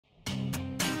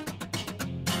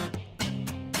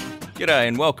G'day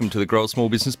and welcome to the Grow a Small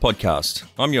Business Podcast.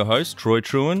 I'm your host, Troy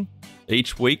Truen.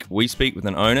 Each week, we speak with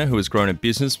an owner who has grown a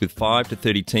business with 5 to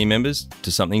 30 team members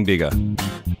to something bigger.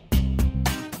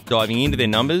 Diving into their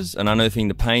numbers and unearthing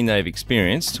the pain they've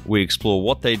experienced, we explore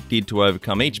what they did to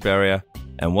overcome each barrier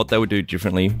and what they would do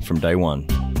differently from day one.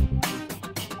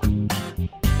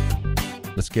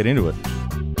 Let's get into it.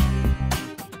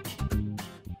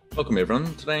 Welcome,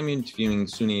 everyone. Today I'm interviewing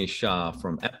Sunir Shah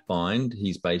from AppBind.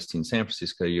 He's based in San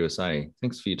Francisco, USA.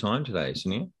 Thanks for your time today,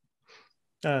 Sunir.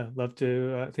 Love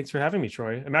to. Thanks for having me,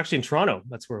 Troy. I'm actually in Toronto.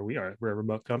 That's where we are. We're a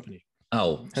remote company.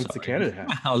 Oh, hence the Canada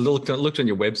hat. I looked on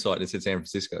your website and it said San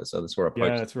Francisco, so that's where I posted.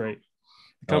 Yeah, that's right.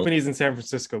 The company's in San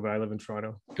Francisco, but I live in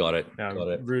Toronto. Got it.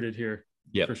 Rooted here.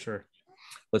 Yeah, for sure.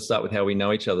 Let's start with how we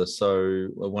know each other. So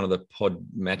one of the pod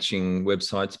matching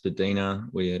websites, Bedina,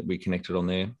 we connected on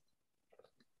there.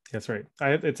 That's right.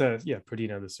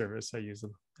 Predina, the service. I use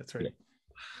them. That's right. Yeah.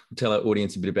 Tell our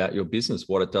audience a bit about your business,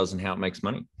 what it does and how it makes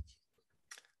money.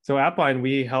 So AppBind,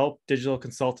 we help digital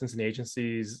consultants and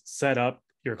agencies set up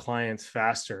your clients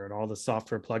faster and all the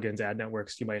software plugins, ad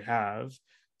networks you might have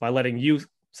by letting you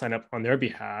sign up on their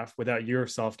behalf without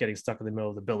yourself getting stuck in the middle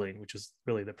of the billing, which is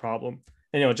really the problem.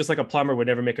 And, just like a plumber would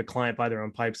never make a client buy their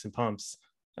own pipes and pumps,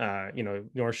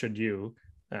 nor should you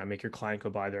make your client go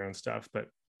buy their own stuff. But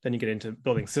then you get into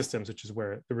building systems, which is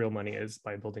where the real money is,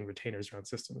 by building retainers around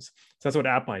systems. So that's what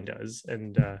AppBind does.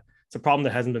 And it's a problem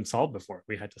that hasn't been solved before.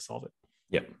 We had to solve it.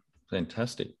 Yep.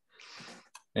 Fantastic.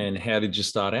 And how did you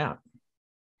start out?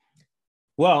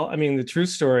 Well, I mean, the true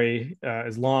story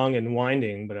is long and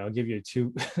winding, but I'll give you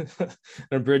an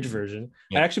abridged version.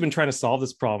 I've actually been trying to solve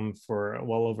this problem for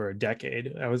well over a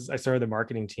decade. I started the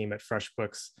marketing team at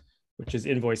FreshBooks, which is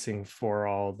invoicing for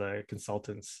all the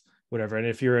consultants, whatever. And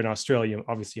if you're in Australia,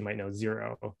 obviously you might know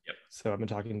Xero. Yep. So I've been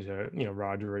talking to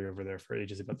Roger over there for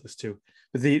ages about this too.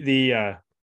 But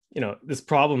this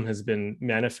problem has been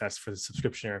manifest for the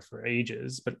subscription era for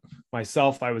ages. But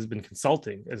myself, I was been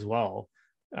consulting as well,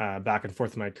 back and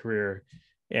forth in my career.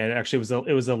 And actually,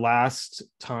 it was the last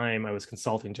time I was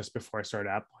consulting just before I started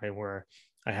AppBind, where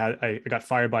I got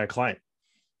fired by a client.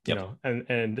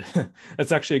 And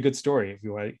that's actually a good story if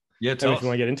you want. Yeah, if you want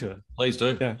to get into it. Please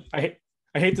do. Yeah,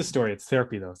 I hate the story. It's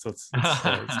therapy though, so let's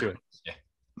do it. Yeah.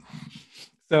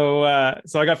 So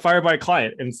I got fired by a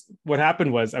client, and what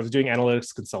happened was I was doing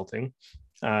analytics consulting.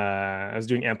 I was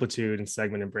doing amplitude and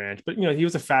segment and branch, but he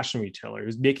was a fashion retailer. He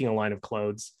was making a line of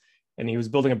clothes, and he was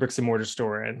building a bricks and mortar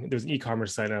store. And there was an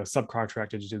e-commerce site, and I was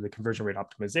subcontracted to do the conversion rate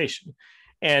optimization.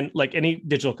 And like any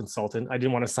digital consultant, I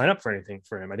didn't want to sign up for anything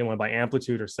for him. I didn't want to buy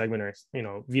amplitude or segment or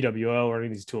VWO or any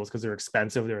of these tools because they're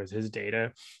expensive. There was his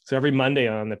data. So every Monday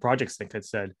on the project sync, it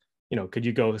said, could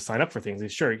you go sign up for things? He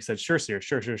said, sure, sir,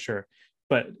 sure.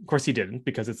 But of course he didn't,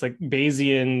 because it's like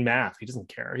Bayesian math. He doesn't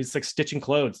care. He's like stitching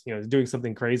clothes, he's doing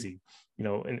something crazy,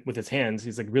 and with his hands.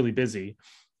 He's like really busy.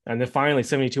 And then finally,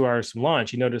 72 hours from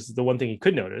launch, he noticed the one thing he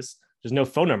could notice: there's no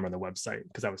phone number on the website,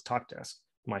 because that was TalkDesk,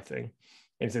 my thing.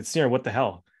 And he said, Sunir, what the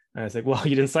hell? And I was like, well,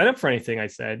 you didn't sign up for anything, I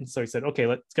said. So he said, okay,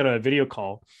 let's get on a video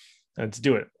call and to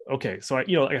do it. Okay. So I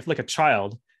like a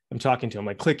child, I'm talking to him,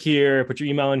 like, click here, put your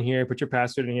email in here, put your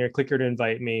password in here, click here to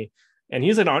invite me. And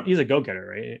he's a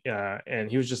go-getter, right? And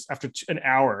he was just, after an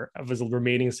hour of his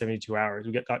remaining 72 hours,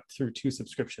 we got through 2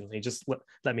 subscriptions. He just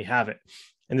let me have it.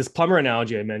 And this plumber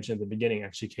analogy I mentioned at the beginning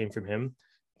actually came from him,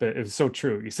 but it was so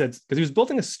true. He said, because he was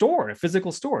building a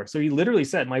physical store. So he literally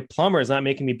said, my plumber is not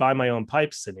making me buy my own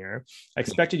pipes in here. I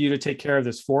expected you to take care of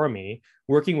this for me.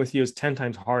 Working with you is 10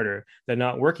 times harder than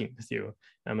not working with you.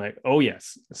 And I'm like, oh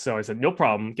yes. So I said, no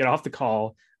problem. Get off the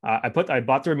call. I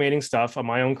bought the remaining stuff on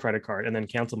my own credit card and then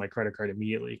canceled my credit card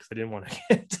immediately because I didn't want to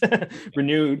get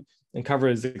renewed and cover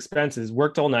his expenses.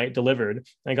 Worked all night, delivered,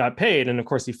 and got paid. And of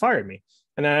course, he fired me.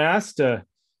 And then I asked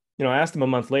him a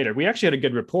month later. We actually had a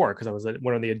good rapport because I was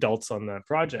one of the adults on the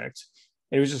project.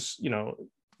 And it was just,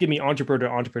 give me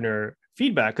entrepreneur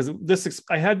feedback, because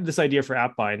I had this idea for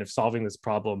AppBind of solving this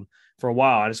problem for a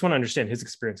while. I just want to understand his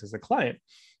experience as a client.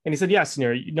 And he said, yeah,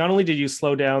 Sunir, not only did you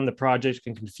slow down the project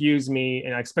and confuse me,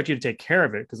 and I expect you to take care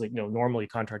of it, because normally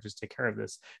contractors take care of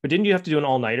this, but didn't you have to do an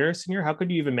all-nighter, Sunir? How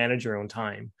could you even manage your own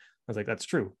time? I was like, that's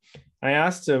true. I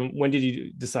asked him, when did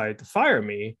you decide to fire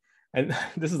me? And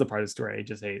this is the part of the story I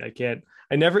just hate. It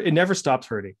never stopped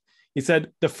hurting. He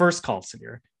said, the first call,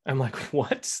 Sunir. I'm like,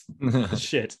 what?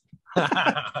 Shit.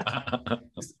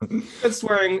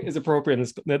 Swearing is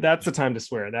appropriate. That's the time to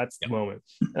swer. That's the moment.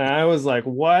 And I was like,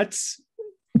 what?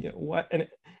 What? And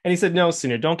And he said, no,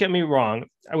 Sunir, don't get me wrong.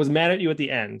 I was mad at you at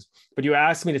the end, but you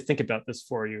asked me to think about this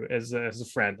for you as a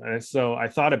friend. And so I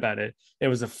thought about it. It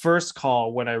was the first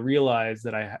call when I realized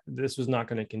that this was not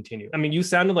going to continue. I mean, you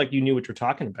sounded like you knew what you're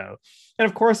talking about. And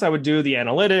of course, I would do the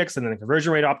analytics and then the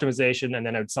conversion rate optimization, and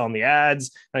then I would sell them the ads,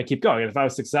 and I keep going. And if I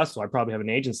was successful, I'd probably have an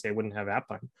agency. I wouldn't have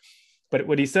AppBind. But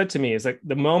what he said to me is like,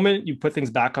 the moment you put things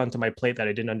back onto my plate that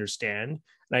I didn't understand,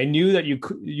 and I knew that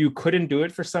you couldn't do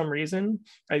it for some reason.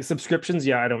 Like subscriptions,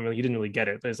 yeah, he didn't really get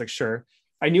it. But it's like, sure.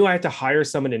 I knew I had to hire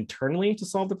someone internally to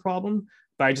solve the problem,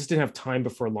 but I just didn't have time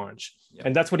before launch. Yeah.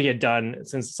 And that's what he had done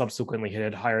since subsequently he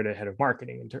had hired a head of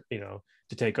marketing, to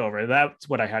take over. That's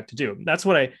what I had to do. That's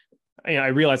what I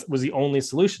realized was the only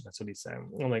solution. That's what he's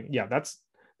saying. I'm like, yeah, that's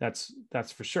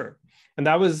for sure. And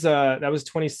that was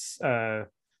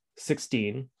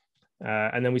 2016.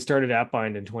 And then we started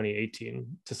AppBind in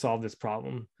 2018 to solve this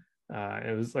problem.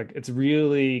 It was like, it's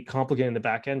really complicated in the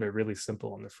back end, but really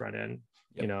simple on the front end,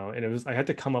 yep. And I had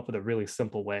to come up with a really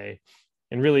simple way.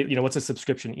 And really, what's a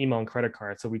subscription? Email and credit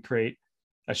card. So we create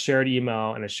a shared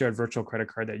email and a shared virtual credit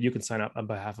card that you can sign up on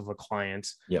behalf of a client.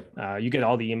 Yep. You get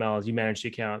all the emails, you manage the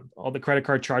account, all the credit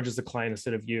card charges the client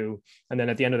instead of you. And then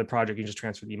at the end of the project, you just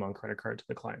transfer the email and credit card to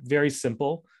the client. Very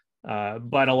simple,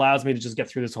 but allows me to just get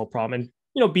through this whole problem and,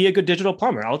 be a good digital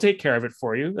plumber. I'll take care of it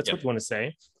for you. That's yep. what you want to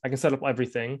say. I can set up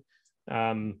everything.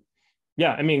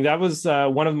 That was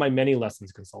one of my many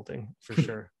lessons consulting for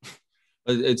sure.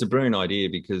 It's a brilliant idea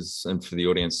because, and for the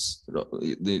audience,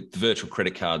 the virtual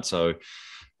credit card. So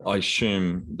I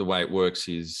assume the way it works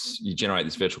is you generate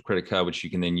this virtual credit card, which you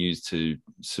can then use to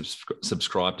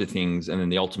subscribe to things. And then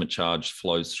the ultimate charge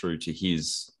flows through to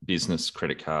his business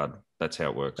credit card. That's how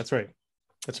it works. That's right.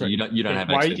 That's so right. You don't have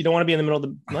why access. You don't want to be in the middle of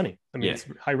the money. I mean, yeah. It's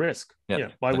high risk. Yep. Yeah.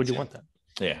 Why would you want that?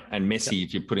 Yeah. And messy,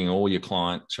 if you're putting all your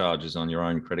client charges on your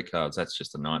own credit cards, that's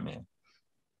just a nightmare.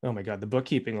 Oh my God, the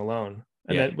bookkeeping alone.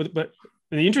 And but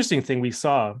the interesting thing we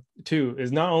saw too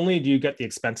is not only do you get the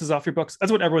expenses off your books,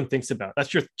 that's what everyone thinks about.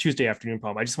 That's your Tuesday afternoon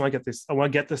problem. I just want to get this. I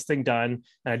want to get this thing done,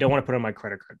 and I don't want to put it on my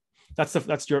credit card.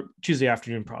 That's your Tuesday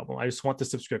afternoon problem. I just want the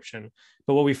subscription.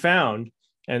 But what we found,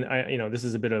 and this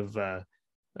is a bit of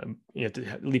you have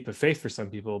to leap of faith for some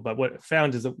people, but what it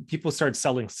found is that people started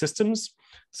selling systems.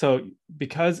 So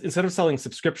because instead of selling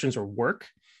subscriptions or work,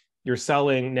 you're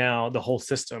selling now the whole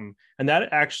system, and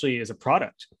that actually is a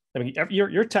product. I mean,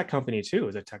 your tech company too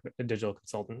is a digital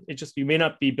consultant. You may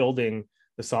not be building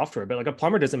the software, but like a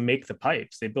plumber doesn't make the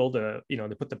pipes. They build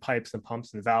they put the pipes and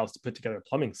pumps and valves to put together a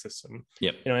plumbing system.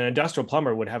 Yep. An industrial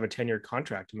plumber would have a 10-year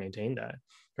contract to maintain that,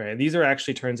 right? These are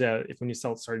actually, turns out, when you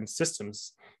sell certain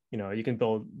systems, you can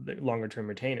build longer term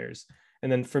retainers.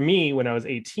 And then for me, when I was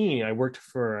 18, I worked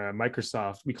for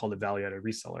Microsoft. We called it value-added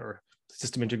reseller or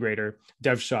system integrator,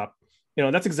 dev shop.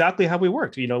 That's exactly how we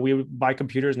worked. We would buy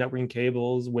computers, networking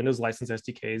cables, Windows license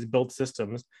SDKs, build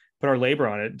systems, put our labor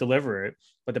on it, deliver it.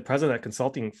 But the president of that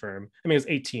consulting firm, I mean, I was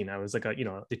 18. I was like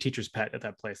the teacher's pet at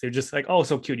that place. They're just like, oh,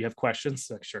 so cute. You have questions?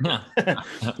 Like, sure.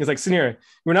 It's like, Sunir,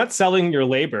 we're not selling your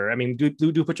labor. I mean,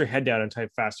 do put your head down and type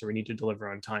faster. We need to deliver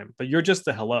on time. But you're just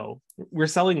the hello. We're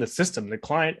selling the system. The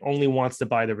client only wants to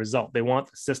buy the result. They want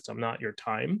the system, not your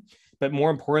time. But more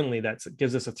importantly, that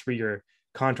gives us a 3-year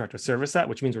contract to service that,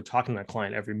 which means we're talking to that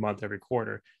client every month, every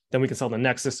quarter. Then we can sell the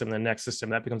next system, the next system.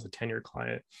 That becomes a 10-year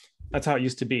client. That's how it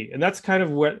used to be. And that's kind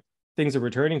of what things are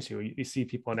returning to. You see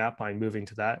people in AppBind moving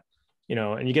to that,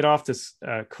 and you get off this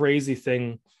crazy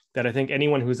thing that I think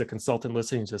anyone who's a consultant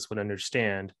listening to this would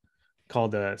understand,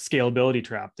 called the scalability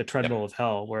trap, the treadmill of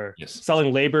hell, where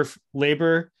selling labor,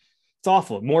 it's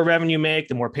awful. The more revenue you make,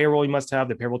 the more payroll you must have.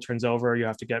 The payroll turns over. You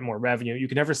have to get more revenue. You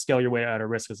can never scale your way out of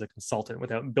risk as a consultant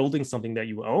without building something that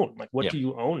you own. Like, what do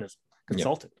you own as a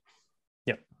consultant?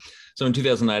 Yeah. So in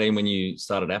 2018, when you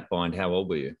started AppBind, how old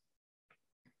were you?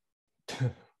 It's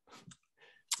an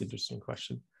interesting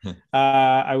question.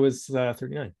 I was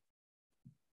 39.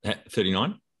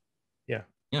 39? Yeah.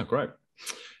 Yeah, great.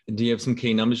 Do you have some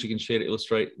key numbers you can share to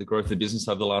illustrate the growth of the business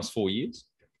over the last 4 years?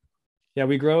 Yeah,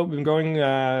 we've been growing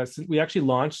since we actually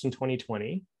launched in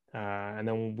 2020. And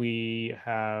then we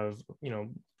have,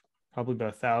 probably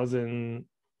about 1,000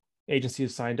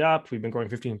 agencies signed up. We've been growing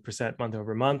 15% month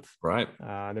over month. Right.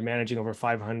 They're managing over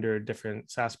 500 different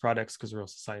SaaS products because we're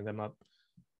also signing them up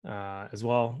as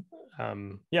well.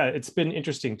 It's been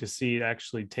interesting to see it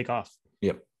actually take off.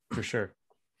 Yep. For sure.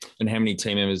 And how many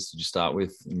team members did you start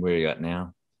with, and where are you at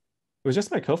now? It was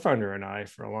just my co-founder and I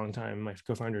for a long time. My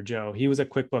co-founder, Joe, he was at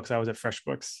QuickBooks. I was at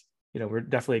FreshBooks. We're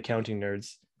definitely accounting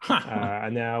nerds.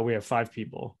 And now we have 5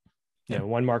 people,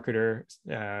 1 marketer,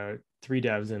 3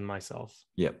 devs, and myself.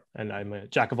 Yep. And I'm a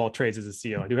jack of all trades as a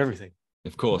CEO. I do everything.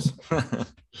 Of course.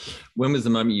 When was the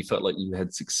moment you felt like you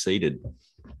had succeeded?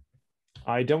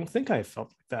 I don't think I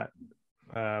felt like that.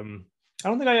 I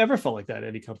don't think I ever felt like that at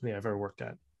any company I've ever worked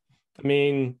at. I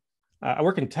mean, I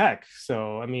work in tech,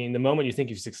 so I mean, the moment you think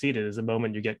you've succeeded is the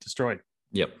moment you get destroyed.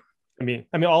 Yep. I mean,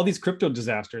 all these crypto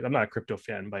disasters. I'm not a crypto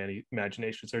fan by any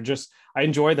imagination. They're just, I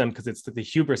enjoy them because it's the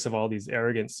hubris of all these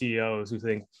arrogant CEOs who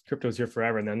think crypto's here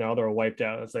forever, and then now they're wiped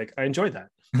out. It's like I enjoy that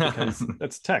because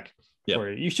that's tech. Yep.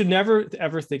 For you. You should never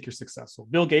ever think you're successful.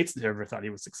 Bill Gates never thought he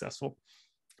was successful,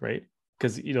 right?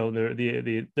 Because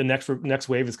the next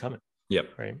wave is coming. Yep.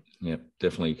 Right. Yep.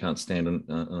 Definitely, you can't stand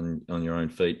on your own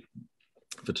feet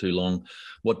for too long.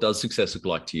 What does success look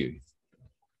like to you?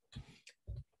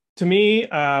 To me,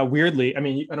 weirdly, I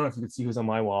mean, I don't know if you can see who's on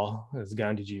my wall. There's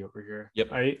Gandhiji over here.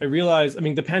 Yep. I realized, I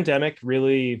mean, the pandemic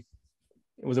really,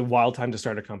 it was a wild time to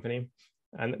start a company.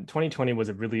 And 2020 was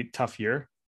a really tough year.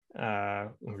 We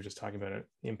were just talking about it,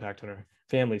 the impact on our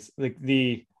families. Like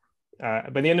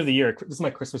by the end of the year, this is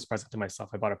my Christmas present to myself.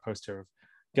 I bought a poster of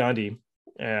Gandhi.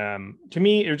 To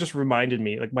me, it just reminded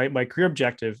me, like my career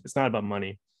objective, it's not about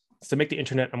money. It's to make the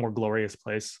internet a more glorious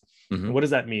place. Mm-hmm. And what does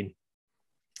that mean?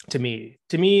 To me,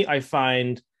 I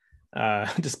find,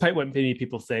 despite what many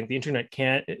people think, the internet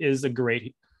is a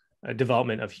great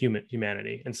development of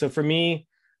humanity. And so for me,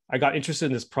 I got interested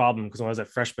in this problem because when I was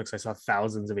at FreshBooks, I saw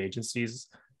thousands of agencies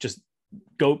just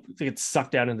get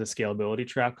sucked down into the scalability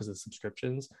trap because of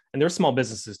subscriptions. And they're small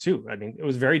businesses too. I mean, it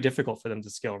was very difficult for them to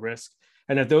scale risk.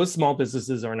 And if those small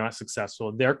businesses are not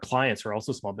successful, their clients are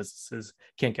also small businesses,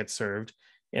 can't get served.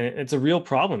 And it's a real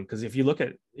problem because if you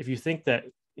think that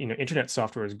internet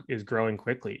software is growing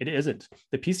quickly, it isn't.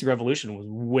 The PC revolution was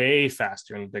way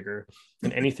faster and bigger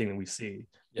than anything that we see.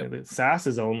 Yep. SaaS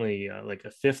is only like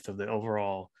a fifth of the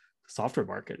overall software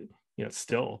market.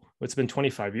 Still, it's been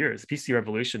 25 years. The PC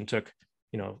revolution took,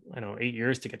 8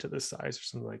 years to get to this size or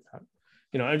something like that.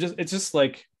 It's just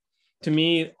like, to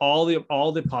me, all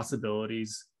the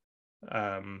possibilities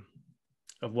of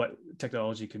what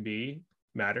technology can be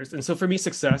matters. And so for me,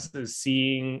 success is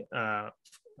seeing, I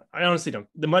honestly don't.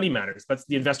 The money matters, but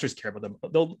the investors care about them.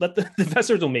 They'll let the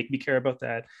investors will make me care about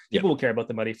that. People will care about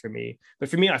the money for me. But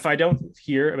for me, if I don't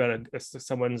hear about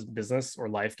someone's business or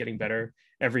life getting better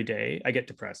every day, I get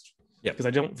depressed. Because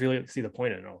I don't really see the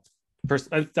point in it all.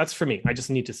 That's for me. I just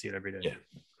need to see it every day. Yeah.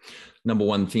 Number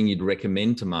one thing you'd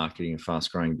recommend to marketing a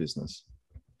fast-growing business?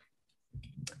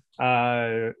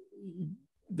 The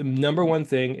number one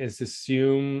thing is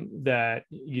assume that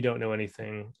you don't know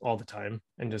anything all the time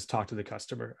and just talk to the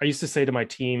customer. I used to say to my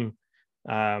team,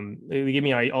 they give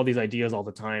me all these ideas all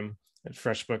the time at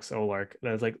FreshBooks, Olark. And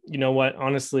I was like, you know what?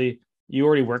 Honestly, you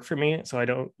already work for me. So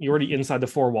you're already inside the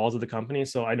four walls of the company.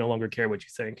 So I no longer care what you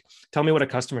think. Tell me what a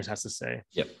customer has to say.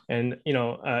 Yep. And,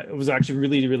 it was actually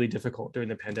really, really difficult during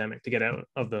the pandemic to get out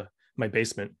of my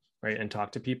basement, right, and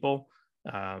talk to people.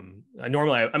 I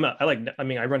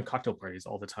run cocktail parties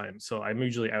all the time, so I'm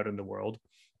usually out in the world,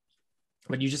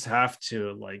 but you just have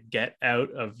to get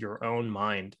out of your own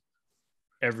mind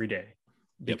every day,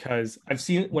 because I've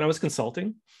seen, when I was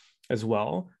consulting as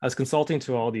well, I was consulting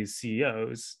to all these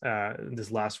CEOs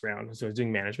this last round. So I was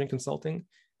doing management consulting.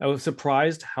 I was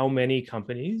surprised how many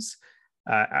companies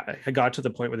had got to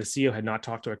the point where the CEO had not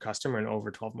talked to a customer in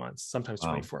over 12 months, sometimes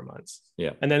 24 months.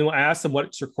 Yeah. And then when I asked them,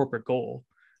 what's your corporate goal?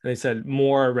 And they said,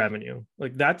 more revenue.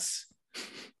 That's,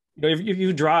 if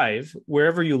you drive,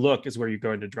 wherever you look is where you're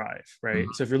going to drive, right?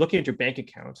 Mm-hmm. So if you're looking at your bank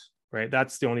account, right,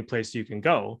 that's the only place you can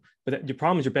go. But the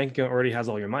problem is your bank account already has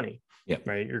all your money,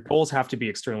 right? Your goals have to be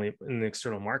externally in the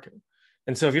external market.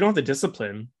 And so if you don't have the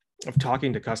discipline of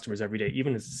talking to customers every day,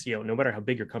 even as a CEO, no matter how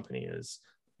big your company is,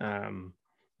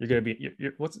 you're going to be,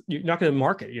 you're not going to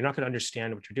market. You're not going to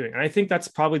understand what you're doing. And I think that's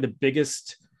probably the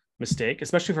biggest mistake,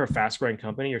 especially for a fast growing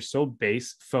company. You're so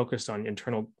focused on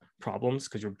internal problems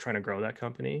because you're trying to grow that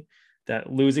company,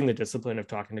 that losing the discipline of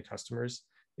talking to customers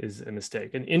is a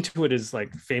mistake. And Intuit is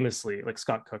famously,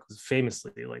 Scott Cook was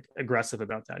famously aggressive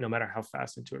about that. No matter how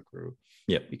fast Intuit grew,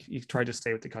 he tried to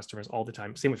stay with the customers all the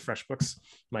time. Same with FreshBooks.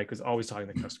 Mike was always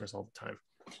talking to customers all the time.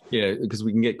 Yeah, because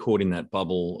we can get caught in that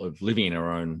bubble of living in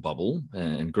our own bubble,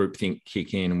 and groupthink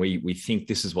kick in. We think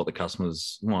this is what the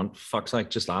customers want. Fuck's sake,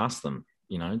 just ask them.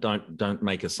 Don't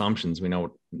make assumptions. We know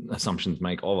what assumptions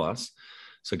make of us.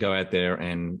 So go out there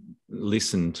and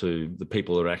listen to the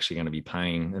people that are actually going to be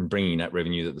paying and bringing that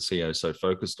revenue that the CEO is so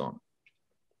focused on.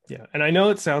 Yeah. And I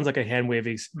know it sounds like a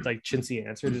hand-waving, chintzy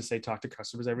answer to say talk to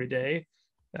customers every day,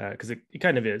 because it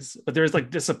kind of is. But there's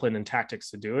discipline and tactics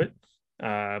to do it.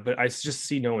 But I just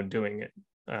see no one doing it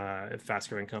at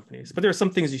fast-growing companies. But there are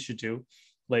some things you should do.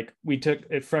 At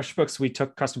FreshBooks, we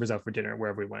took customers out for dinner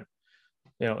wherever we went.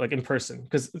 like in person,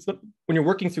 because when you're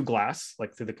working through glass,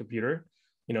 like through the computer,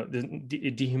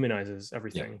 it dehumanizes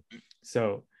everything. Yeah.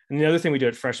 So, and the other thing we do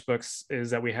at FreshBooks is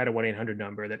that we had a 1-800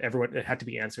 number that it had to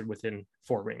be answered within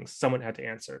 4 rings. Someone had to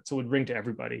answer it. So it would ring to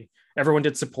everybody. Everyone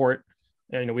did support.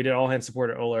 And, we did all hand support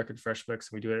at Olark and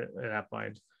FreshBooks. And we do it at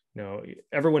AppBind.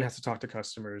 Everyone has to talk to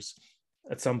customers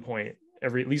at some point,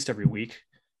 at least every week,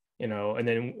 and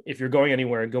then if you're going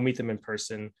anywhere, go meet them in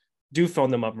person, do phone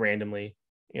them up randomly,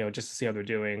 just to see how they're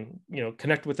doing,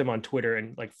 connect with them on Twitter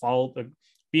and like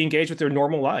be engaged with their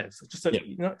normal lives. Just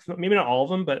maybe not all of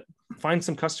them, but find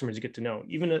some customers you get to know,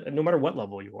 even no matter what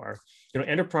level you are.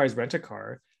 Enterprise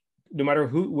rent-a-car, no matter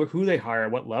who they hire,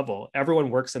 what level, everyone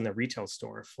works in the retail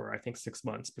store for I think 6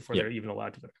 months before they're even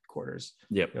allowed to the headquarters.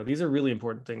 These are really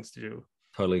important things to do.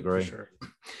 Totally agree. Sure.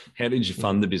 How did you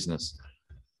fund the business?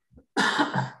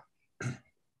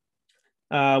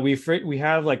 We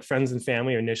have like friends and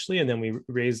family initially, and then we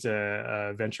raised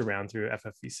a venture round through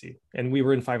FFVC, and we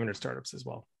were in 500 startups as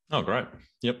well. Oh, great.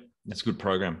 Yep. That's a good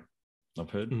program, I've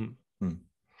heard.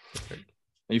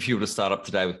 If you were to start up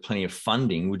today with plenty of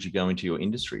funding, would you go into your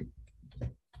industry?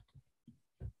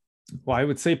 Well, I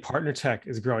would say partner tech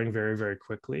is growing very, very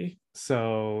quickly.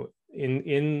 So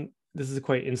this is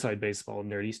quite inside baseball,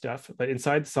 nerdy stuff, but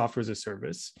inside software as a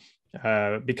service,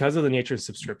 because of the nature of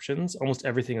subscriptions, almost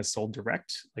everything is sold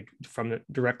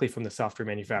directly from the software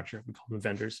manufacturer. We call them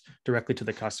vendors, directly to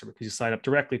the customer, because you sign up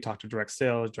directly, talk to direct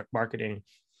sales, direct marketing.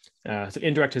 So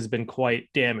indirect has been quite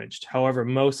damaged. However,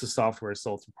 most of the software is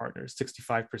sold through partners.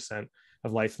 65%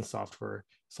 of licensed software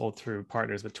sold through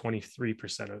partners, but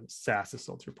 23% of SaaS is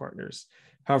sold through partners.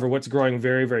 However, what's growing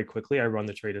very, very quickly, I run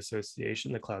the trade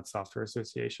association, the Cloud Software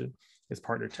Association, is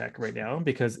partner tech right now,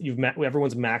 because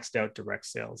everyone's maxed out direct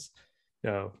sales.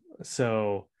 At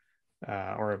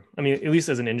least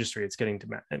as an industry, it's getting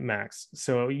to max.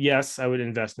 So yes, I would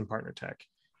invest in partner tech.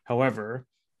 However,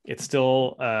 it's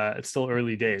still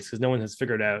early days, because no one has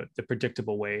figured out the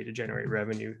predictable way to generate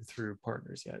revenue through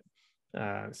partners yet.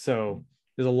 So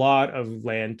there's a lot of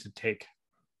land to take.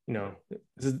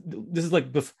 This is like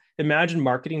imagine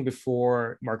marketing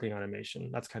before marketing automation.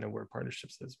 That's kind of where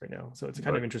partnerships is right now. So it's a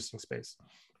kind of interesting space.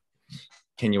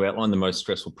 Can you outline the most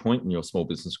stressful point in your small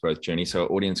business growth journey so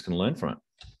our audience can learn from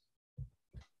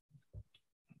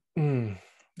it?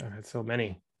 I've had so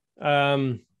many.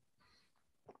 I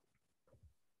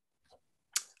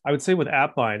would say with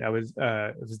AppBind, it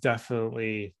was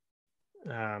definitely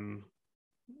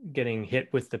getting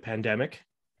hit with the pandemic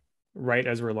right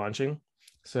as we're launching.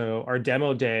 So our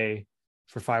demo day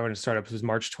for 500 startups was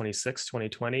March 26,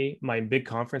 2020. My big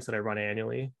conference that I run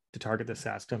annually to target the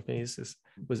SaaS companies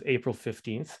was April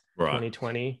 15th,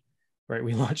 2020. Right,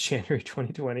 we launched January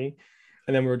 2020,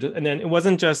 and then it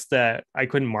wasn't just that I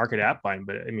couldn't market AppBind,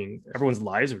 but I mean everyone's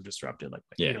lives were disrupted.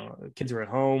 Kids were at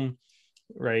home,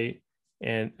 right?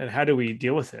 And how do we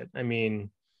deal with it? I mean,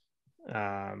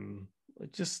 at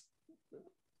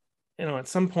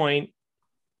some point,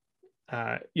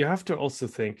 you have to also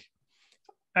think.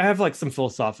 I'm a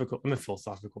philosophical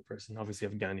person. Obviously, I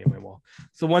have a Gandhi on my wall.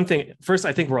 So one thing, first,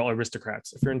 I think we're all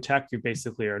aristocrats. If you're in tech, you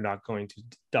basically are not going to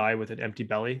die with an empty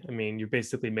belly. I mean, you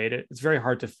basically made it. It's very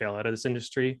hard to fail out of this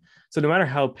industry. So no matter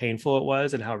how painful it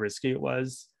was and how risky it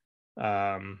was,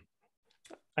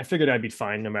 I figured I'd be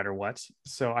fine no matter what.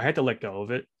 So I had to let go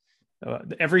of it.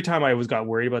 Every time I got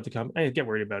worried about the company, I get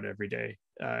worried about it every day.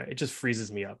 It just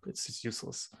freezes me up. It's just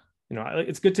useless.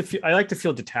 It's good to feel. I like to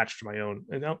feel detached from my own.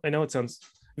 I know it sounds.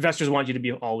 Investors want you to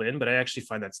be all in, but I actually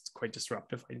find that's quite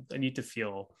disruptive. I need to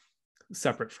feel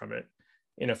separate from it.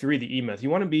 If you read the E-Myth, you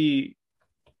want to be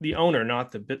the owner,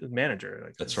 not the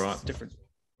manager. That's right. It's different,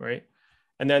 right?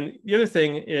 And then the other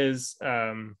thing is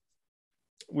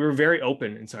we were very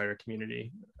open inside our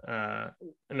community, and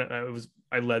I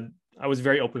was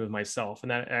very open with myself,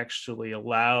 and that actually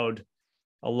allowed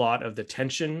a lot of the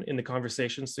tension in the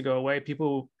conversations to go away.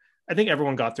 I think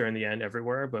everyone got there in the end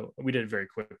everywhere, but we did it very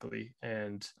quickly.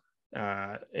 And,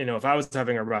 if I was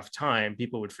having a rough time,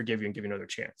 people would forgive you and give you another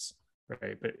chance,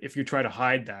 right? But if you try to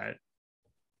hide that,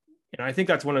 I think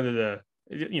that's one of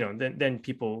then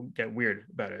people get weird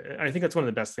about it. I think that's one of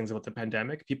the best things about the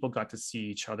pandemic. People got to see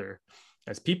each other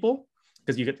as people,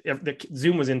 because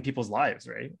Zoom was in people's lives,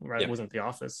 right? It wasn't the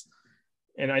office.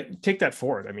 And I take that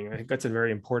forward. I mean, I think that's a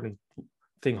very important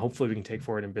thing hopefully we can take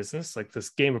forward in business, like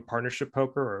this game of partnership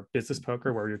poker or business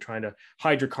poker where you're trying to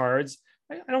hide your cards.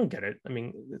 I don't get it. I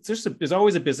mean, there's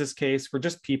always a business case. We're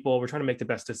just people. We're trying to make the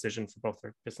best decision for both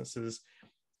our businesses.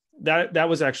 That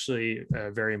was actually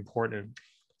a very important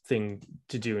thing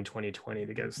to do in 2020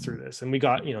 to get us through this. And we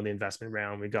got, the investment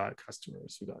round, we got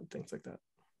customers, we got things like that.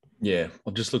 Yeah,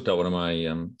 I've just looked at one of my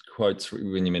quotes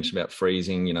when you mentioned about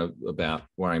freezing, about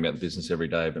worrying about the business every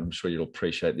day, but I'm sure you'll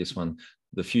appreciate this one.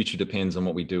 The future depends on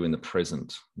what we do in the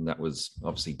present. And that was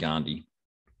obviously Gandhi.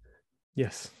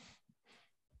 Yes,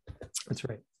 that's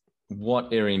right.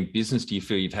 What area in business do you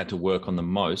feel you've had to work on the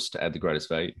most to add the greatest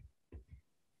value?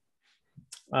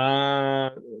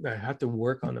 I have to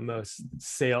work on the most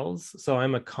sales. So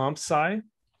I'm a comp sci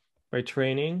by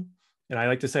training. And I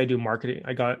like to say I do marketing.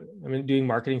 I'm doing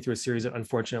marketing through a series of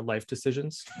unfortunate life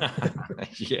decisions.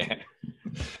 Yeah.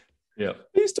 Yeah.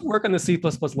 I used to work on the C++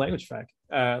 language fac,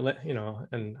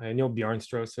 and I know Bjorn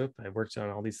Strostrup. I worked on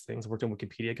all these things, worked on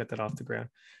Wikipedia, got that off the ground.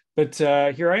 But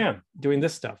here I am doing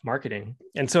this stuff, marketing.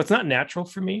 And so it's not natural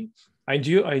for me. I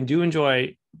do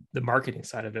enjoy the marketing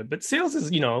side of it, but sales is,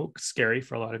 scary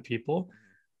for a lot of people.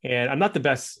 And I'm not the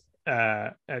best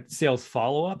at sales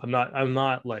follow-up. I'm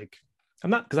not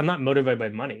because I'm not motivated by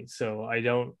money. So I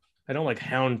don't like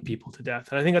hound people to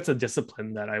death. And I think that's a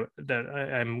discipline that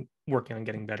I'm working on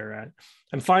getting better at.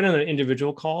 I'm fine on an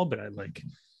individual call, but I like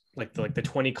the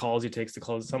 20 calls it takes to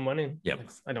close someone. And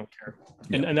I don't care.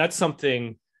 Yep. And that's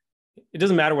something, it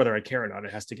doesn't matter whether I care or not,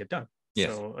 it has to get done. Yes.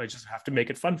 So I just have to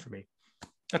make it fun for me.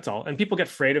 That's all. And people get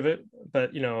afraid of it. But,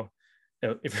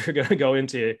 if you're going to go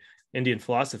into Indian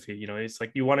philosophy, it's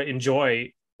like you want to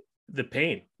enjoy the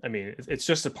pain. I mean, it's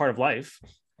just a part of life.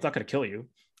 It's not going to kill you.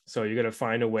 So you're going to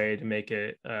find a way to make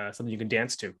it something you can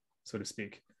dance to, so to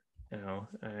speak,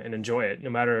 and enjoy it, no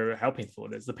matter how painful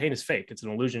it is. The pain is fake. It's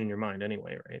an illusion in your mind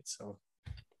anyway, right? So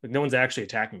no one's actually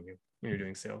attacking you when you're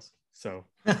doing sales. So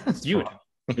it's you.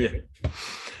 Yeah.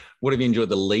 What have you enjoyed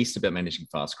the least about managing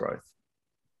fast growth?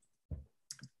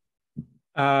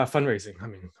 Fundraising. I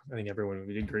mean, I think everyone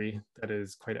would agree that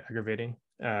is quite aggravating.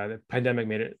 The pandemic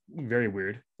made it very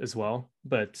weird as well,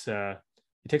 but it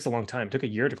takes a long time. It took a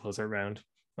year to close our round,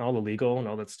 all the legal and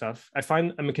all that stuff. I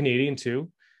find I'm a Canadian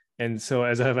too. And so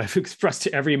as I've expressed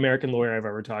to every American lawyer I've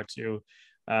ever talked to,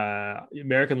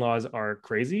 American laws are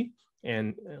crazy.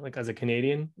 And like as a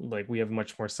Canadian, like we have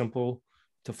much more simple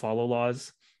to follow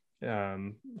laws.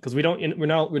 Because we don't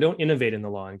innovate in the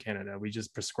law in Canada. We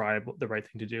just prescribe the right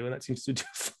thing to do, and that seems to do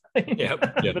fine. Yep.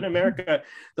 But in America,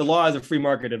 the law is a free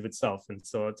market of itself, and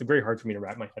so it's very hard for me to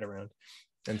wrap my head around.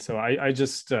 And so I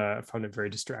just found it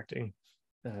very distracting.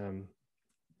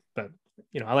 But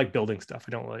I like building stuff.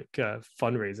 I don't like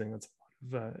fundraising. That's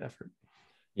a lot of effort.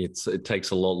 It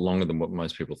takes a lot longer than what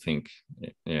most people think.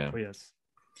 Yeah. Oh, yes.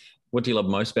 What do you love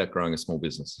most about growing a small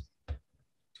business?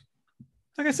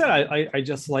 Like I said, I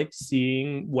just like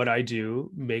seeing what I do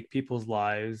make people's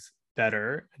lives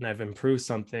better, and I've improved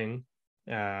something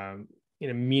in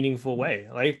a meaningful way.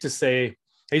 I like to say,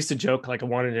 I used to joke like I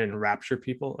wanted to enrapture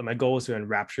people, and my goal was to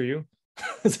enrapture you.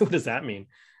 So what does that mean?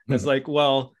 It's like,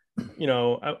 well,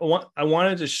 I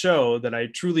wanted to show that I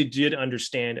truly did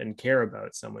understand and care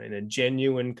about someone in a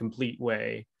genuine, complete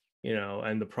way,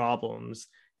 and the problems.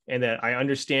 And that I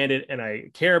understand it and I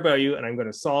care about you and I'm going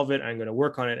to solve it. I'm going to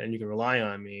work on it and you can rely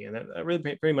on me. And that really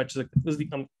very much was the,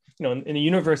 in the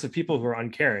universe of people who are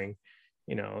uncaring,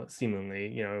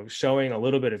 seemingly, showing a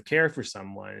little bit of care for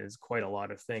someone is quite a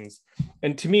lot of things.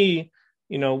 And to me,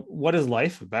 what is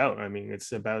life about? I mean,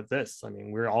 it's about this. I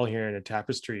mean, we're all here in a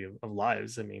tapestry of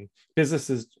lives. I mean,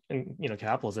 businesses and,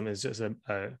 capitalism is just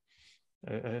a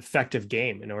effective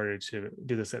game in order to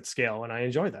do this at scale. And I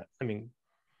enjoy that. I mean,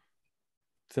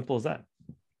 simple as that.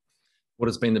 What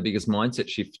has been the biggest mindset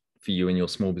shift for you in your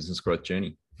small business growth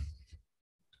journey?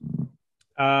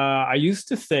 I used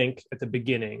to think at the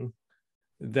beginning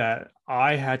that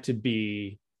I had to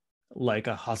be like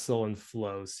a hustle and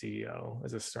flow CEO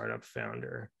as a startup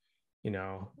founder,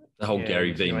 the whole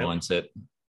Gary V mindset.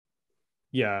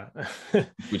 Yeah.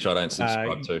 Which I don't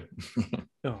subscribe to.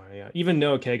 Oh yeah. Even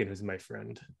Noah Kagan, who's my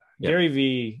friend. Yep. Gary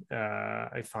V,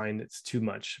 I find it's too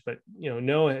much, but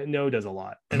Noah does a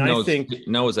lot. And I think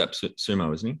Noah's at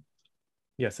Sumo, isn't he?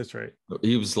 Yes, that's right.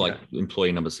 He was like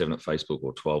employee number 7 at Facebook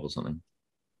or 12 or something.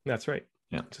 That's right.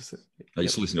 Yeah. I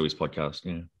used to listen to his podcast.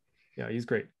 Yeah. Yeah, he's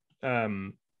great. But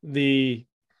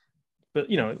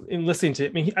in listening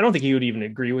to, I don't think he would even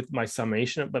agree with my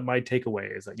summation, but my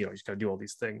takeaway is that, you just got to do all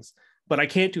these things, but I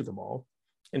can't do them all.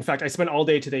 In fact, I spent all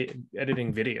day today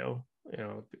editing video,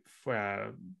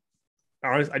 I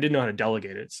didn't know how to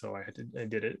delegate it. So I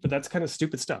did it, but that's kind of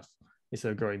stupid stuff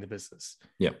instead of growing the business.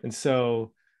 Yeah. And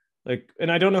so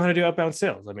and I don't know how to do outbound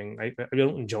sales. I mean, I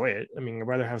don't enjoy it. I mean, I'd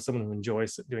rather have someone who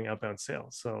enjoys doing outbound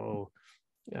sales. So,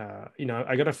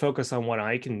 I got to focus on what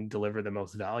I can deliver the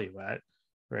most value at.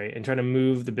 Right. And trying to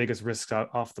move the biggest risks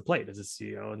off the plate as a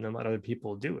CEO and then let other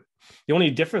people do it. The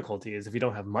only difficulty is if you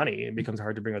don't have money, it becomes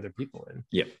hard to bring other people in.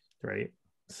 Yeah. Right.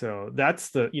 So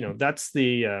that's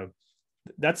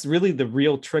that's really the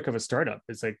real trick of a startup.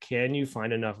 It's like, can you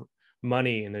find enough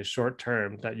money in the short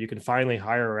term that you can finally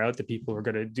hire out the people who are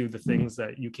going to do the things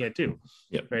that you can't do?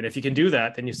 Yep. Right. If you can do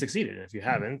that, then you succeeded. And if you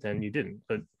haven't, then you didn't.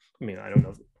 But I mean, I don't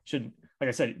know. Like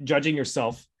I said, judging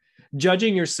yourself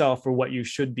for what you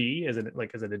should be as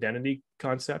an identity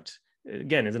concept,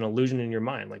 again, is an illusion in your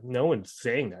mind. Like, no one's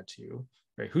saying that to you,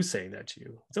 right? Who's saying that to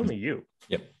you? It's only you.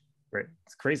 Yep. Right.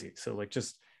 It's crazy. So like,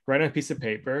 just write on a piece of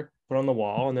paper, put it on the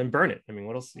wall, and then burn it. I mean,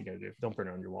 what else are you gonna do? Don't burn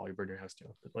it on your wall. You burn your house too.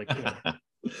 But like,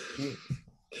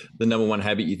 The number one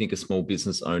habit you think a small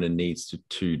business owner needs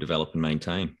to develop and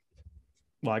maintain?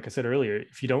 Well, like I said earlier,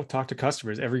 if you don't talk to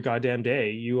customers every goddamn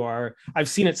day, I've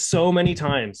seen it so many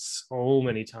times,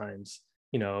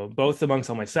 both amongst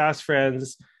all my SaaS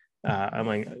friends, I'm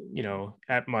like,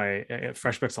 at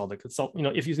FreshBooks, all the consult,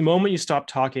 if the moment you stop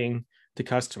talking to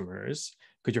customers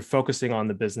because you're focusing on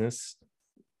the business,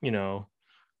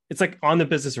 it's like on the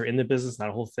business or in the business, not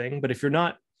a whole thing. But if you're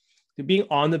not being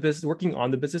on the business, working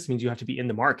on the business means you have to be in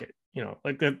the market,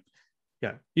 like that.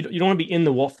 Yeah, you don't want to be in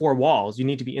the four walls. You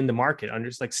need to be in the market, under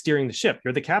just like steering the ship.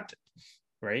 You're the captain,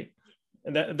 right?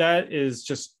 And that is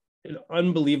just an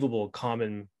unbelievable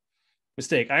common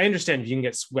mistake. I understand you can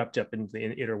get swept up in the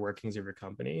inner workings of your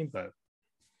company, but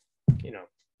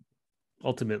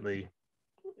ultimately,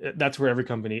 that's where every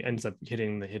company ends up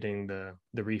hitting the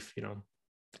reef,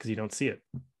 because you don't see it.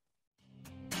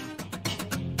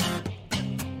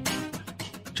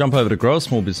 Jump over to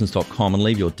growasmallbusiness.com and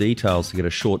leave your details to get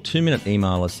a short 2-minute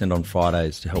email I send on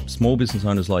Fridays to help small business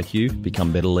owners like you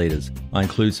become better leaders. I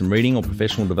include some reading or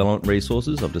professional development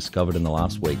resources I've discovered in the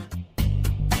last week.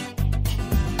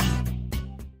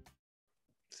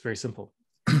 It's very simple.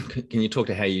 Can you talk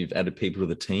to how you've added people to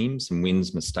the team, some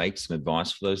wins, mistakes, some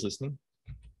advice for those listening?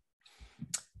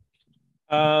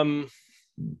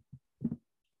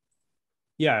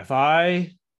 Yeah,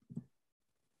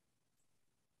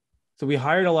 So we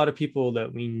hired a lot of people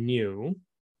that we knew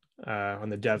on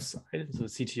the dev side. So the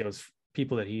CTO's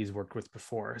people that he's worked with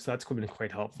before. So that's been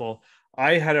quite helpful.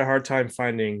 I had a hard time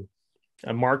finding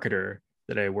a marketer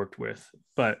that I worked with,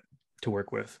 but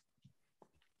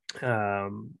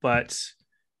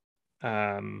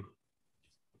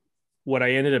what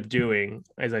I ended up doing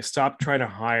is I stopped trying to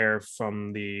hire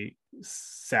from the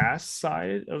SaaS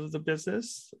side of the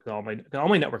business. All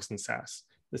my networks in SaaS,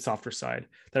 the software side,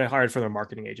 that I hired from a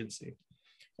marketing agency,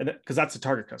 and because that's a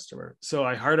target customer. So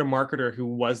I hired a marketer who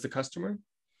was the customer.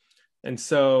 And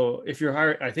so if you're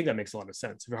hiring, I think that makes a lot of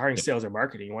sense. If you're hiring sales or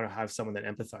marketing, you want to have someone that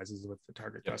empathizes with the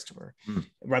target customer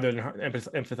rather than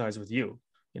empathize with you.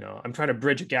 I'm trying to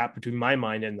bridge a gap between my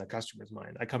mind and the customer's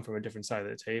mind. I come from a different side of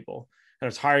the table, and I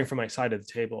was hiring from my side of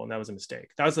the table, and that was a mistake.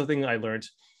 That was the thing I learned,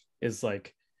 is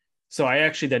like, so I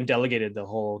actually then delegated the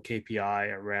whole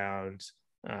KPI around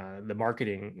the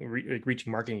marketing,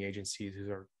 reaching marketing agencies, who's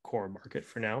our core market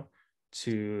for now,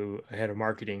 to a head of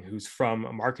marketing who's from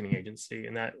a marketing agency,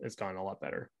 and that has gone a lot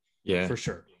better. Yeah, for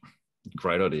sure.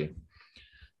 Great idea.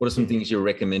 What are some things you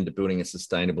recommend to building a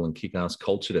sustainable and kick-ass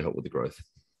culture to help with the growth?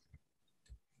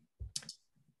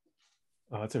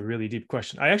 Oh, that's a really deep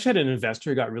question. I actually had an investor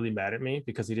who got really mad at me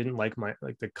because he didn't like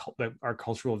our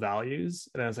cultural values,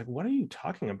 and I was like, "What are you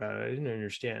talking about? I didn't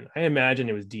understand." I imagine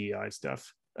it was DEI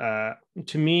stuff.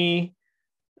 To me,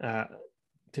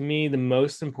 the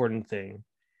most important thing,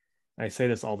 I say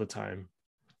this all the time,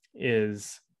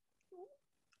 is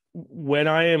when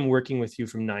I am working with you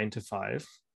from 9 to 5,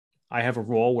 I have a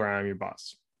role where I'm your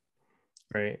boss,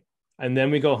 right? And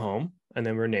then we go home, and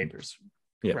then we're neighbors.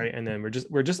 Yeah. Right. And then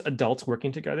we're just adults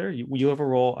working together. You have a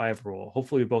role, I have a role.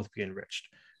 Hopefully we both be enriched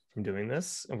from doing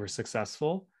this and we're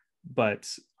successful, but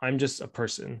I'm just a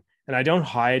person, and I don't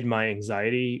hide my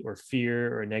anxiety or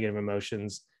fear or negative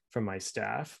emotions from my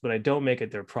staff, but I don't make it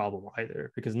their problem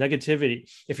either, because negativity,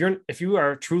 if you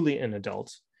are truly an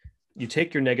adult, you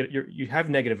take you have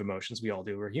negative emotions. We all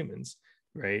do. We're humans.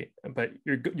 Right. But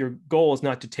your goal is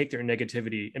not to take their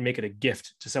negativity and make it a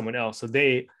gift to someone else, so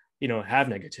they have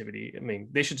negativity. I mean,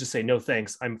 they should just say, no,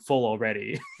 thanks, I'm full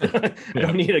already. I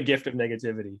don't need a gift of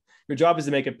negativity. Your job is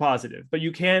to make it positive, but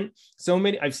you can't. This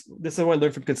is what I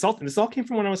learned from consulting. This all came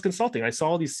from when I was consulting. I saw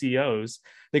all these CEOs.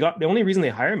 The only reason they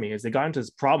hire me is they got into this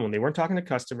problem. They weren't talking to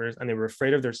customers, and they were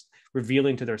afraid of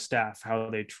revealing to their staff how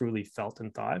they truly felt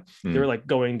and thought. They were like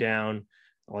going down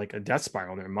like a death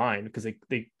spiral in their mind because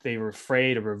they were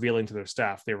afraid of revealing to their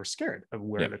staff. They were scared of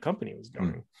where the company was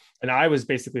going. And I was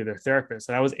basically their therapist,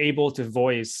 and I was able to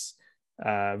voice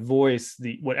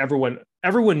what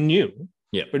everyone knew,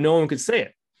 but no one could say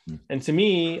it. And to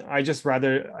me, I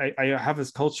have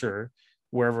this culture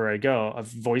wherever I go, of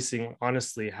voicing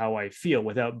honestly how I feel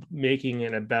without making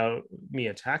it about me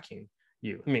attacking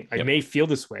you. I mean, I may feel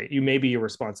this way. You may be your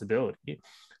responsibility,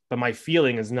 but my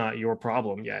feeling is not your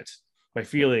problem yet. My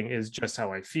feeling is just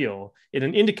how I feel. It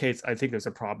indicates I think there's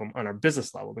a problem on our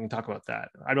business level. We can talk about that.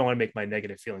 I don't want to make my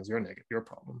negative feelings your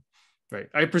problem, right?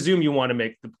 I presume you want to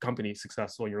make the company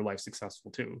successful, your life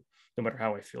successful too, no matter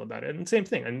how I feel about it. And same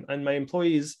thing. And my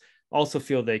employees also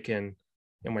feel they can,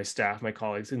 and my staff, my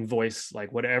colleagues, and voice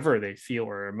like whatever they feel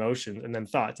or emotions and then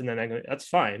thoughts. And then I go, that's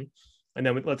fine. And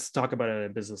then let's talk about it at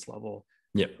a business level.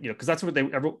 Yeah. Because that's what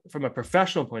from a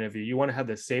professional point of view, you want to have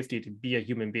the safety to be a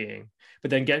human being, but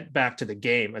then get back to the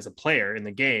game as a player in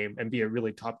the game and be a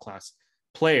really top class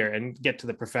player and get to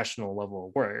the professional level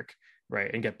of work,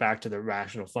 right? And get back to the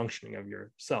rational functioning of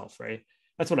yourself, right?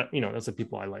 That's what that's the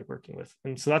people I like working with.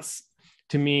 And so that's,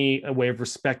 to me, a way of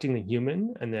respecting the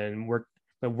human and then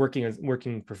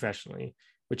working professionally,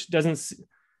 which doesn't,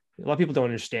 a lot of people don't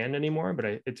understand anymore,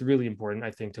 but it's really important, I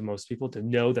think, to most people to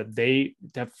know that they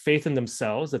have faith in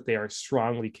themselves, that they are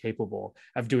strongly capable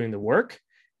of doing the work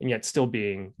and yet still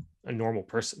being a normal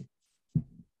person.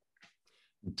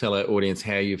 Tell our audience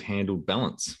how you've handled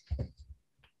balance.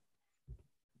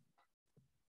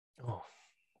 Oh,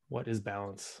 what is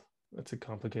balance? That's a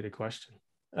complicated question.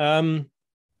 I mean,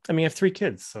 I have 3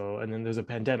 kids, and then there's a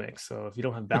pandemic. So if you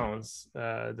don't have balance,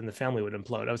 then the family would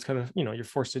implode. I was kind of, you're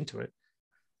forced into it.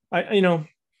 I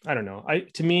don't know.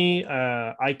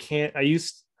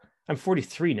 I'm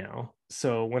 43 now.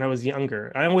 So when I was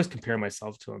younger, I always compare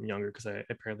myself to I'm younger because I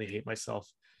apparently hate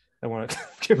myself. I want to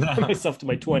compare myself to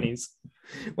my 20s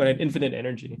when I had infinite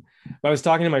energy. But I was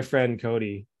talking to my friend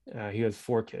Cody. He has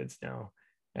 4 kids now,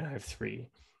 and I have 3.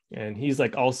 And he's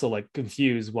like also like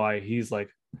confused why he's like,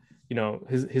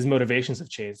 his motivations have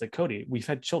changed. Like, Cody, we've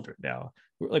had children now.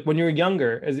 Like when you're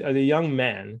younger, as a young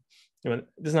man, this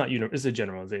is not this is a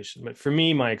generalization, but for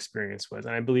me, my experience was,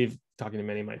 and I believe talking to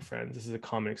many of my friends, this is a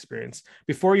common experience.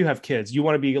 Before you have kids, you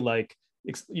want to be like,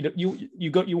 you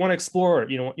want to explore,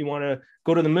 you want to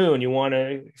go to the moon, you want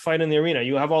to fight in the arena,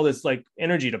 you have all this like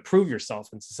energy to prove yourself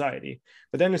in society.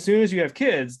 But then as soon as you have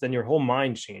kids, then your whole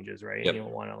mind changes, right? And you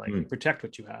want to like protect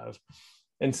what you have.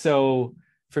 And so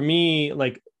for me,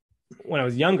 like when I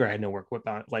was younger, I had no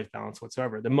work-life balance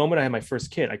whatsoever. The moment I had my first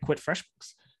kid, I quit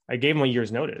FreshBooks. I gave him a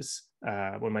year's notice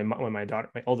when my daughter,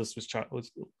 my oldest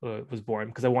was born,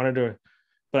 because I wanted to,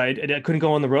 but I couldn't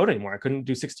go on the road anymore. I couldn't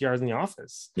do 60 hours in the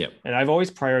office. Yeah. And I've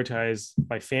always prioritized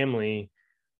my family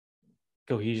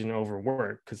cohesion over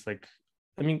work. Cause like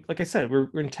I said, we're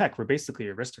in tech. We're basically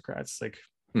aristocrats. Like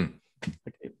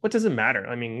what does it matter?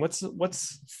 I mean, what's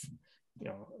what's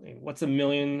 $1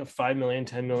 million, 5 million,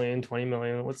 10 million, 20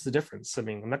 million? What's the difference? I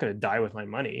mean, I'm not going to die with my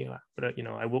money, but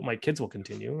my kids will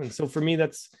continue. And so for me,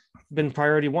 that's been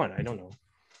priority 1. I don't know.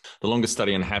 The longest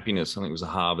study on happiness, I think it was a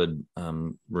Harvard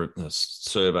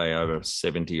survey over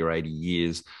 70 or 80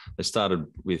 years. They started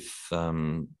with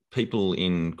people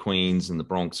in Queens and the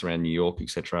Bronx around New York,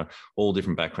 etc., all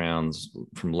different backgrounds,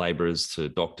 from laborers to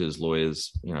doctors,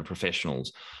 lawyers,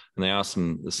 professionals. And they asked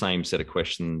them the same set of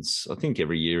questions, I think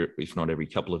every year, if not every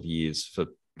couple of years, for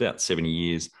about 70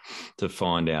 years, to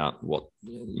find out what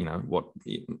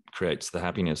creates the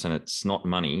happiness. And it's not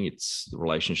money, it's the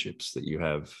relationships that you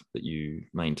have, that you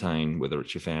maintain, whether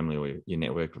it's your family or your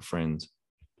network of friends.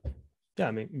 Yeah,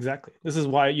 I mean, exactly. This is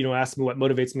why, ask me what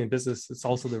motivates me in business. It's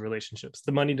also the relationships.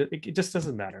 The money, it just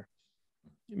doesn't matter.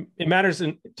 It matters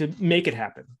to make it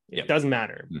happen. It does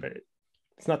matter, but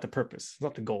it's not the purpose. It's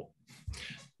not the goal.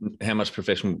 How much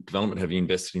professional development have you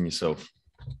invested in yourself?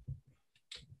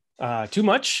 Too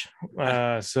much.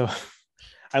 So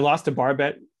I lost a bar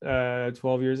bet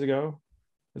 12 years ago.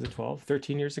 Was it 12,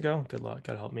 13 years ago? Good luck.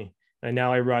 God help me. And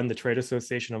now I run the trade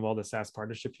association of all the SaaS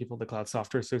partnership people, the Cloud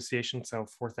Software Association. So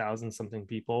 4,000 something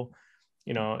people.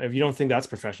 If you don't think that's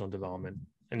professional development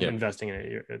and investing in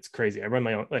it, it's crazy. I run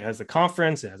my own, it has a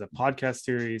conference, it has a podcast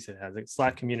series, it has a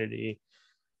Slack community.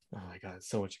 Oh my God,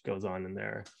 so much goes on in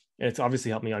there. And it's obviously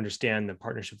helped me understand the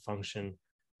partnership function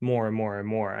more and more and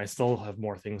more. I still have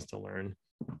more things to learn,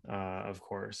 of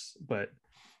course. But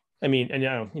I mean, and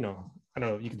I don't know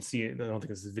if you can see it. I don't think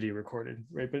this is video recorded,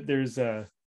 right? But there's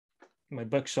my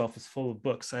bookshelf is full of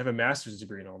books. I have a master's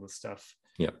degree in all this stuff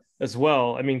as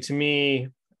well. I mean, to me,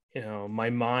 my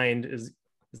mind is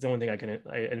the only thing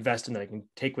I invest in that I can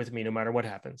take with me no matter what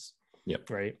happens.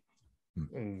 Right.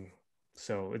 And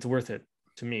so it's worth it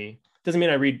to me. Doesn't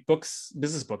mean I read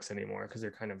business books anymore, because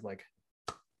they're kind of like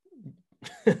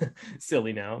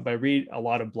silly now, but I read a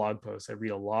lot of blog posts. I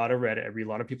read a lot of Reddit. I read a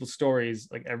lot of people's stories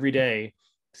like every day,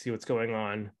 see what's going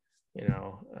on.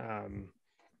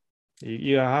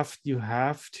 You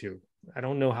have to. I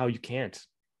don't know how you can't.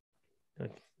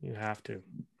 Like, you have to.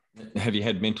 Have you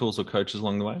had mentors or coaches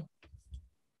along the way?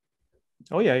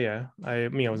 Oh yeah. I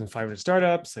was in 500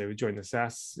 startups. I joined the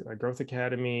SaaS Growth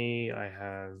Academy. I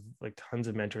have like tons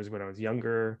of mentors when I was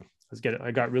younger.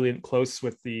 I got really close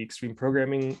with the extreme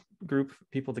programming group,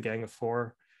 people, the Gang of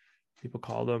Four, people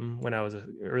call them, when I was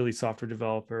an early software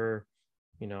developer.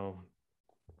 I know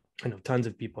tons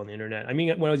of people on the internet. I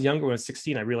mean, when I was younger, when I was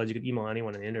 16, I realized you could email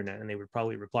anyone on the internet and they would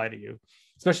probably reply to you,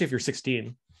 especially if you're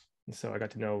 16. And so I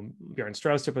got to know Bjorn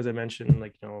Stroustrup, as I mentioned,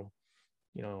 like,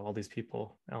 all these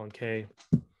people, Alan Kay,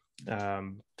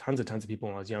 tons of people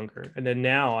when I was younger. And then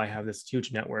now I have this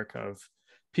huge network of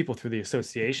people through the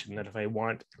association that if I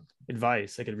want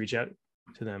advice, I could reach out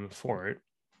to them for it.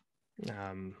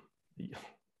 You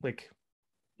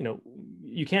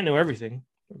can't know everything,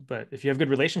 but if you have good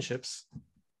relationships,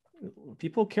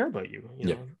 people care about you,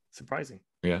 surprising.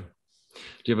 Yeah.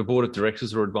 Do you have a board of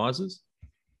directors or advisors?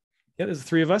 Yeah, there's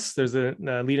 3 of us. There's a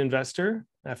lead investor,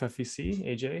 FFEC,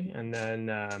 AJ, and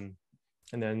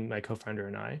then my co-founder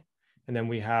and I. And then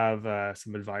we have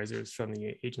some advisors from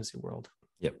the agency world.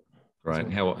 Yep. Right.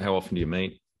 So, how often do you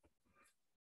meet?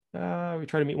 We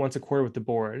try to meet once a quarter with the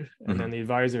board, and then the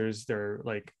advisors, they're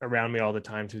like around me all the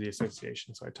time through the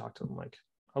association. So I talk to them like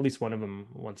at least one of them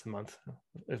once a month,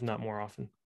 if not more often.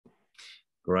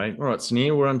 Great. All right,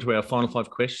 Sunir, we're on to our final 5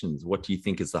 questions. What do you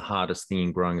think is the hardest thing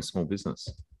in growing a small business?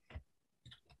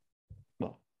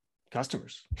 Well,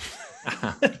 customers.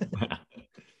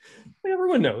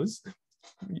 Everyone knows.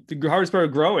 The hardest part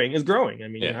of growing is growing. I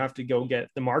mean, you have to go get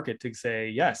the market to say,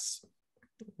 yes,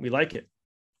 we like it.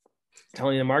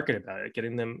 Telling the market about it,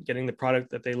 getting the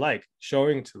product that they like,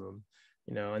 showing it to them,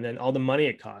 and then all the money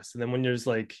it costs. And then when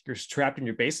you're trapped in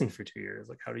your basement for 2 years,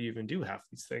 like, how do you even do half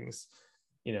these things?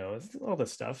 It's all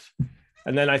this stuff.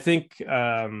 And then I think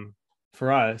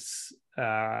for us,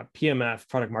 PMF,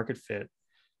 product market fit,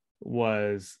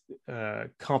 was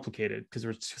complicated because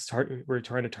we're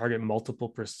trying to target multiple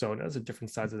personas of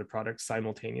different sides of the product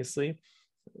simultaneously.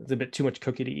 It's a bit too much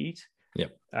cookie to eat. Yeah.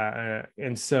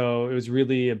 And so it was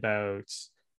really about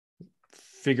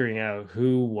figuring out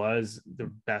who was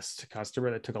the best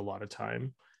customer. That took a lot of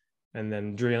time, and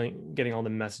then getting all the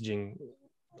messaging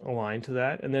aligned to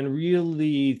that, and then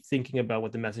really thinking about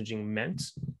what the messaging meant,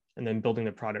 and then building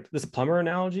the product. This plumber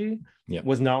analogy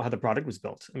was not how the product was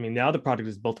built. I mean, now the product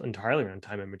is built entirely around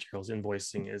time and materials.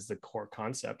 Invoicing is the core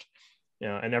concept,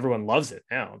 and everyone loves it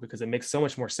now because it makes so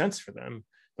much more sense for them.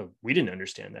 But we didn't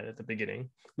understand that at the beginning.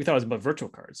 We thought it was about virtual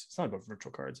cards. It's not about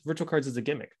virtual cards. Virtual cards is a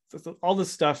gimmick. So all this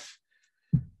stuff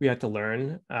we had to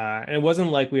learn. And it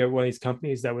wasn't like we were one of these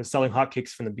companies that was selling hotcakes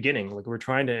from the beginning. Like, we're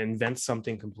trying to invent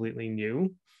something completely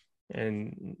new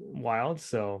and wild.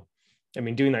 So, I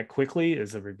mean, doing that quickly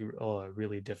is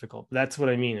really difficult. That's what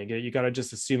I mean. You got to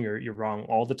just assume you're wrong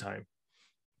all the time.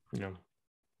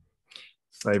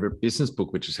 Favorite business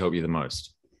book which has helped you the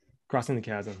most? Crossing the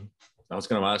Chasm. I was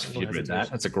going to ask if you'd read that.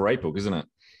 That's a great book, isn't it?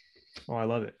 Oh, I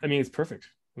love it. I mean, it's perfect.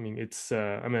 I mean, it's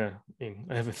I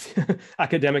have an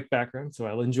academic background, so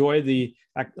I'll enjoy the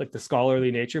scholarly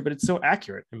nature, but it's so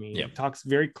accurate. I mean, It talks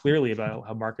very clearly about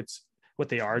how markets, what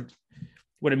they are,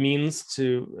 what it means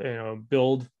to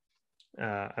build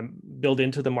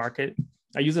into the market.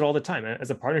 I use it all the time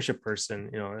as a partnership person.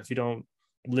 If you don't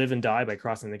live and die by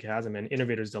crossing the chasm, and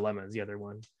Innovator's Dilemma is the other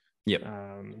one.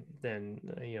 Then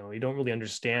you don't really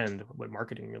understand what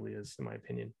marketing really is, in my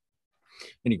opinion.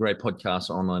 Any great podcasts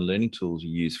or online learning tools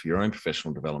you use for your own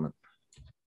professional development?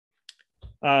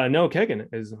 Noah Kagan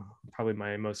is probably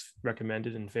my most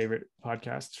recommended and favorite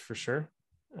podcast for sure.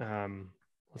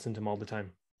 Listen to him all the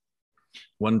time.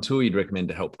 One tool you'd recommend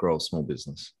to help grow a small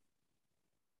business?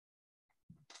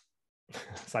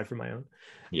 Aside from my own.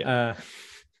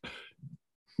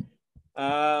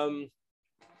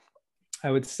 I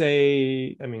would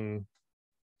say,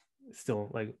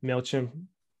 still like MailChimp,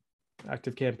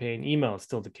 ActiveCampaign, email is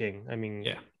still the king.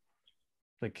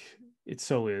 It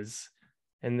so is.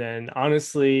 And then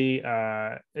honestly,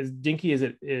 as dinky as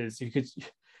it is, you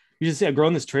just say I've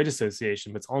grown this trade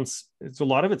association, but it's a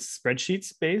lot of it's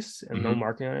spreadsheets based and no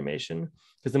marketing automation.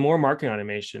 Because the more marketing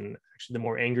automation, actually, the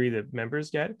more angry the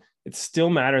members get. It still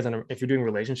matters if you're doing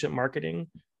relationship marketing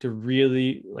to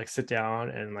really sit down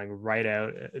and write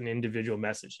out an individual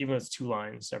message, even if it's 2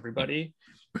 lines to everybody.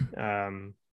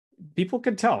 People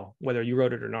could tell whether you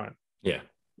wrote it or not.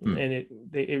 And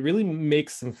it really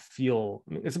makes them feel.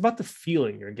 It's about the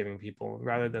feeling you're giving people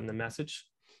rather than the message.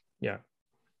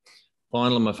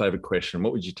 Finally, my favorite question: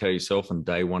 what would you tell yourself on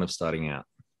day 1 of starting out?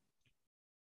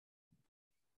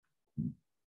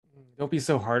 Don't be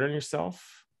so hard on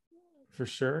yourself, for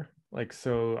sure. Like,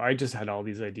 so I just had all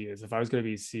these ideas. If I was going to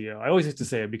be CEO, I always used to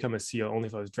say I'd become a CEO only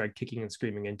if I was dragged kicking and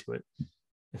screaming into it.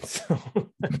 And so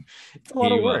it's a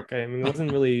lot of work. I mean, I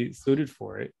wasn't really suited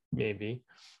for it, maybe.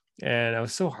 And I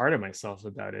was so hard on myself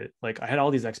about it. Like, I had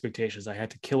all these expectations. I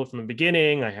had to kill it from the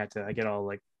beginning. I get all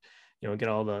like, get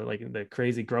all the like the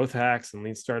crazy growth hacks and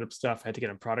lean startup stuff. I had to get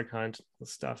on product hunt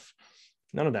stuff.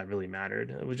 None of that really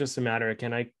mattered. It was just a matter of,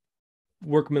 can I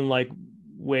workman-like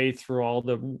way through all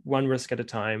the one risk at a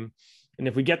time? And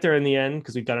if we get there in the end,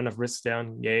 because we've got enough risks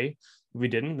down, yay. If we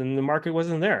didn't, then the market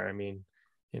wasn't there. I mean,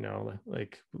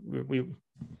 like we've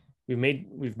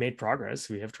made progress.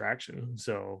 We have traction.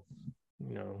 So,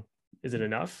 is it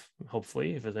enough?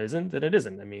 Hopefully. If it isn't, then it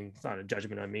isn't. I mean, it's not a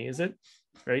judgment on me, is it?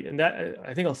 Right. And that,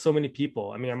 I think so many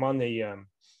people, I mean, I'm on the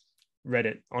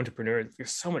Reddit entrepreneur.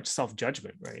 There's so much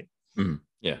self-judgment, right?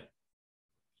 Yeah.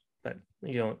 But,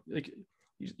 like,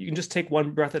 you can just take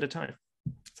one breath at a time.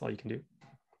 That's all you can do.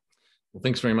 Well,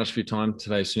 thanks very much for your time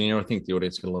today, Sunir. I think the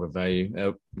audience got a lot of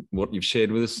value. What you've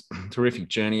shared with us, terrific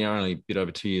journey. You're only a bit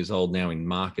over 2 years old now in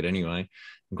market anyway,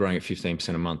 growing at 15%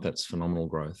 a month. That's phenomenal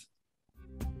growth.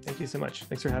 Thank you so much.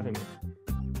 Thanks for having me.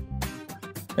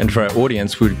 And for our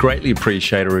audience, we would greatly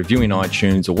appreciate a review in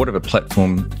iTunes or whatever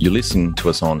platform you listen to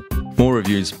us on. More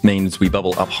reviews means we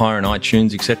bubble up higher in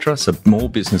iTunes, etc. So more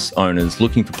business owners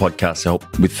looking for podcast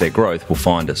help with their growth will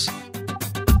find us.